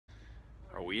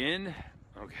Are we in?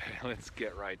 Okay, let's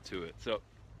get right to it. So,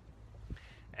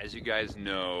 as you guys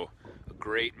know, a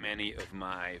great many of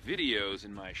my videos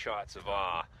and my shots of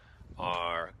awe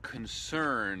are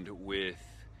concerned with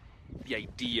the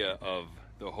idea of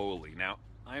the holy. Now,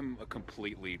 I'm a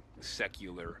completely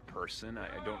secular person.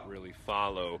 I don't really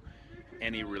follow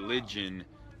any religion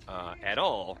at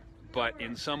all, but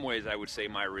in some ways I would say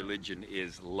my religion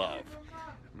is love.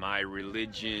 My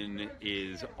religion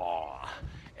is awe.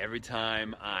 Every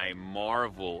time I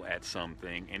marvel at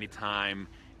something, anytime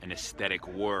an aesthetic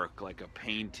work like a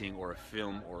painting or a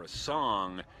film or a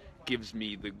song gives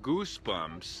me the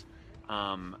goosebumps,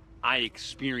 I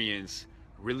experience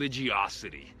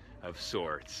religiosity of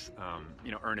sorts.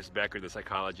 Ernest Becker, the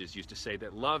psychologist, used to say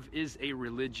that love is a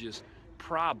religious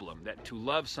problem, that to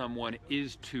love someone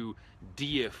is to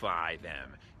deify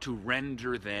them, to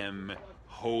render them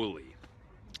holy.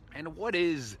 And what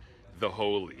is the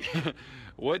holy?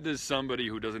 What does somebody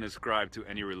who doesn't ascribe to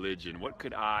any religion, what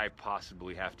could I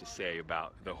possibly have to say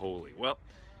about the holy? Well,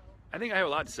 I think I have a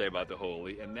lot to say about the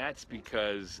holy, and that's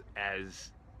because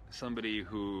as somebody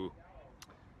who,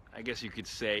 I guess you could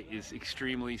say, is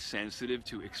extremely sensitive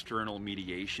to external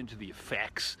mediation, to the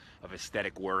effects of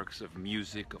aesthetic works, of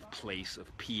music, of place,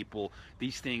 of people,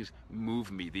 these things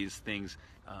move me. These things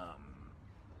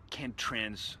can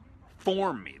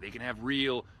transform me. They can have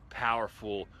real,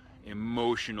 powerful,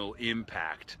 emotional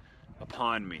impact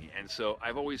upon me. And so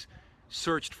I've always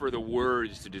searched for the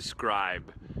words to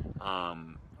describe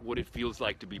what it feels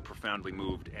like to be profoundly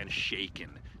moved and shaken,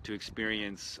 to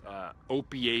experience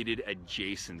opiated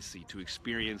adjacency, to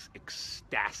experience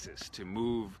ecstasis, to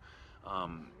move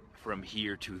from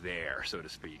here to there, so to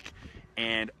speak.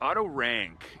 And Otto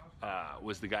Rank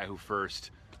was the guy who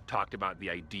first talked about the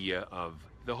idea of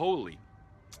the holy.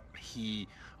 He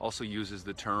also uses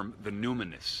the term the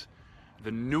numinous. The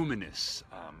numinous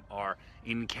are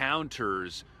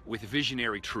encounters with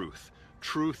visionary truth,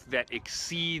 truth that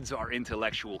exceeds our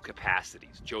intellectual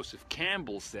capacities. Joseph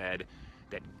Campbell said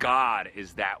that God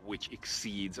is that which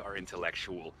exceeds our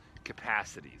intellectual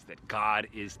capacities, that God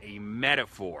is a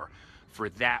metaphor for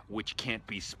that which can't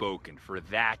be spoken, for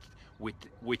that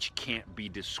which can't be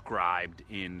described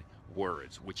in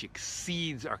words, which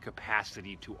exceeds our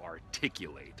capacity to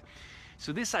articulate.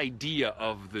 So this idea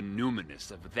of the numinous,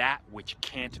 of that which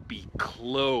can't be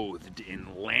clothed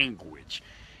in language,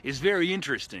 is very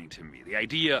interesting to me. The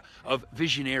idea of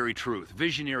visionary truth,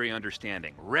 visionary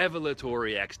understanding,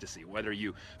 revelatory ecstasy, whether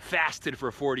you fasted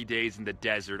for 40 days in the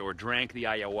desert or drank the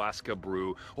ayahuasca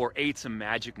brew or ate some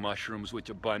magic mushrooms with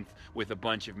a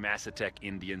bunch of Mazatec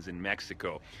Indians in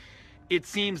Mexico. It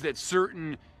seems that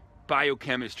certain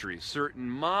biochemistry, certain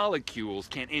molecules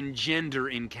can engender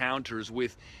encounters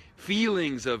with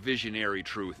feelings of visionary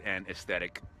truth and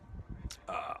aesthetic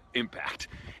impact.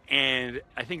 And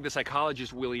I think the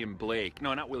psychologist William James,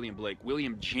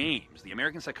 the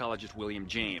American psychologist William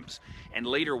James, and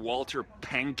later Walter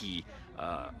Pahnke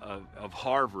of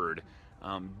Harvard,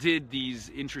 did these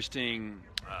interesting,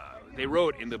 they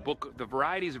wrote in the book, The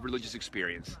Varieties of Religious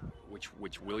Experience,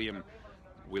 which William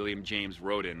James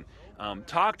wrote in,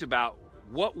 talked about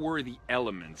what were the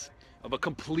elements of a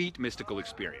complete mystical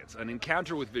experience, an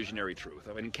encounter with visionary truth,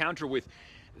 of an encounter with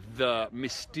the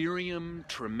mysterium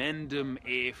tremendum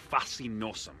e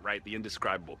fascinosum, right? The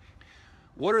indescribable.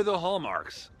 What are the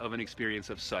hallmarks of an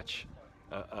experience of such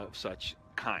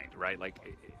kind, right? Like,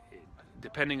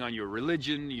 depending on your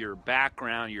religion, your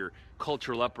background, your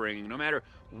cultural upbringing, no matter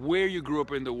where you grew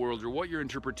up in the world or what your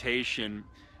interpretation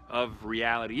of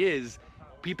reality is,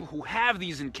 people who have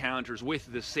these encounters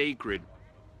with the sacred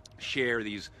share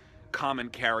these common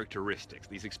characteristics.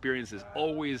 These experiences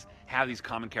always have these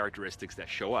common characteristics that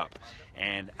show up.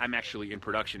 And I'm actually in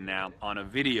production now on a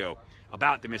video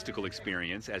about the mystical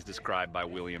experience as described by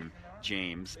William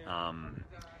James.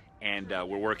 And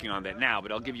we're working on that now,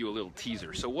 but I'll give you a little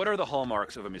teaser. So what are the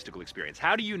hallmarks of a mystical experience?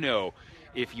 How do you know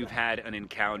if you've had an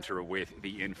encounter with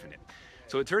the infinite?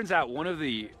 So it turns out one of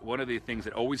the things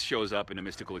that always shows up in a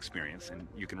mystical experience, and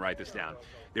you can write this down,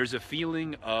 there's a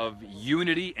feeling of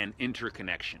unity and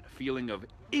interconnection, a feeling of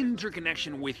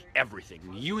interconnection with everything,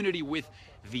 unity with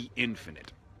the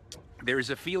infinite. There's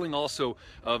a feeling also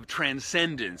of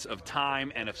transcendence of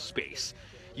time and of space.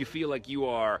 You feel like you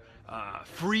are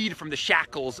freed from the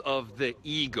shackles of the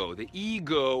ego. The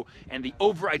ego and the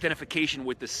over-identification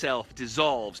with the self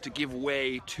dissolves to give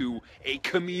way to a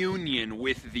communion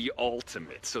with the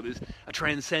ultimate. So there's a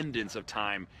transcendence of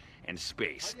time and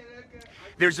space.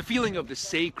 There's a feeling of the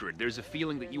sacred. There's a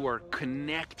feeling that you are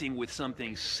connecting with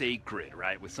something sacred,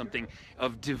 right? With something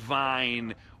of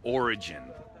divine origin.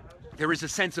 There is a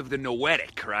sense of the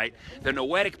noetic, right? The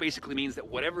noetic basically means that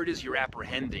whatever it is you're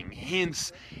apprehending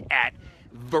hints at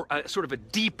sort of a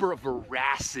deeper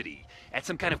veracity, at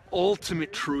some kind of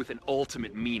ultimate truth and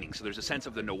ultimate meaning. So there's a sense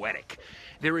of the noetic.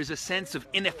 There is a sense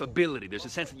of ineffability. There's a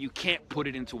sense that you can't put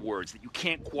it into words, that you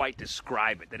can't quite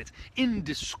describe it, that it's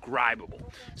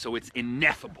indescribable. So it's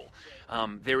ineffable.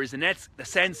 There is a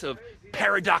sense of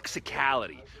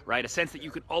paradoxicality, right? A sense that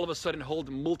you can all of a sudden hold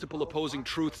multiple opposing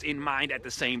truths in mind at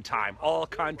the same time. All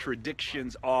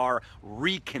contradictions are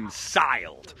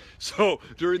reconciled. So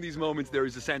during these moments, there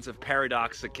is a sense of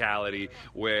paradoxicality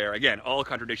where, again, all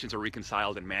contradictions are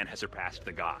reconciled and man has surpassed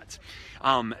the gods.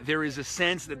 There is a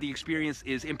sense that the experience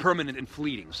is impermanent and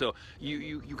fleeting. So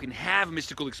you can have a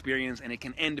mystical experience and it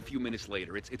can end a few minutes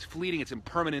later. It's fleeting, it's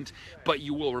impermanent, but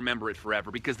you will remember it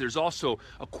forever, because there's also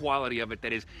a quality of it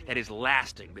that is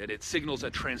lasting, that it signals a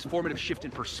transformative shift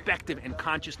in perspective and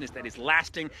consciousness that is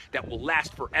lasting, that will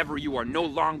last forever. You are no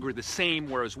longer the same,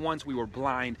 whereas once we were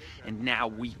blind and now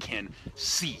we can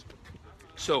see.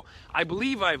 So I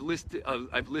believe I've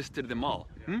listed them all.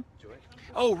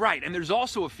 Oh, right, and there's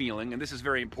also a feeling, and this is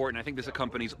very important, I think this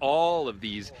accompanies all of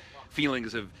these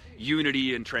feelings of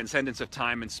unity and transcendence of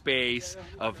time and space,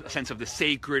 of a sense of the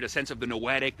sacred, a sense of the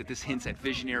noetic, that this hints at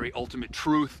visionary ultimate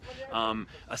truth, a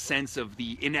sense of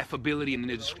the ineffability and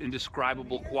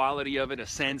indescribable quality of it, a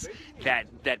sense that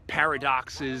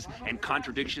paradoxes and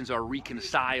contradictions are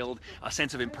reconciled, a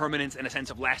sense of impermanence and a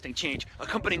sense of lasting change.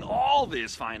 Accompanying all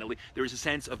this, finally, there is a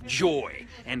sense of joy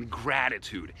and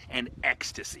gratitude and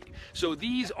ecstasy. So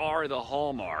these are the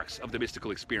hallmarks of the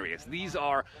mystical experience. These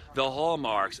are the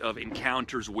hallmarks of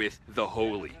encounters with the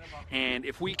holy. And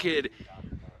if we could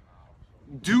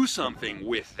do something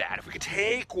with that, if we could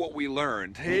take what we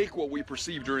learned, take what we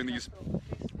perceive during these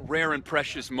rare and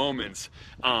precious moments,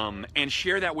 and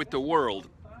share that with the world,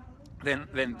 then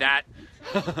that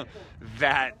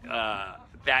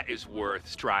that is worth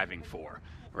striving for.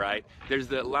 Right? There's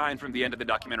the line from the end of the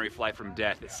documentary Flight from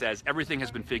Death that says, everything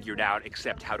has been figured out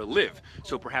except how to live.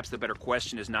 So perhaps the better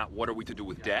question is not what are we to do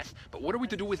with death, but what are we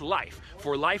to do with life?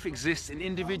 For life exists in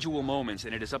individual moments,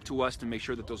 and it is up to us to make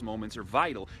sure that those moments are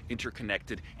vital,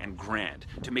 interconnected, and grand.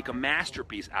 To make a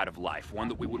masterpiece out of life, one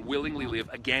that we would willingly live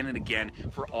again and again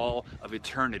for all of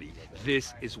eternity.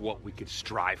 This is what we could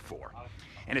strive for.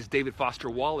 And as David Foster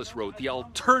Wallace wrote, the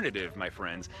alternative, my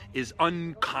friends, is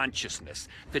unconsciousness,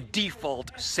 the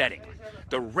default setting,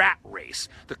 the rat race,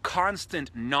 the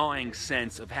constant gnawing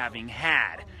sense of having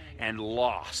had and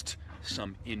lost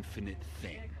some infinite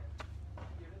thing.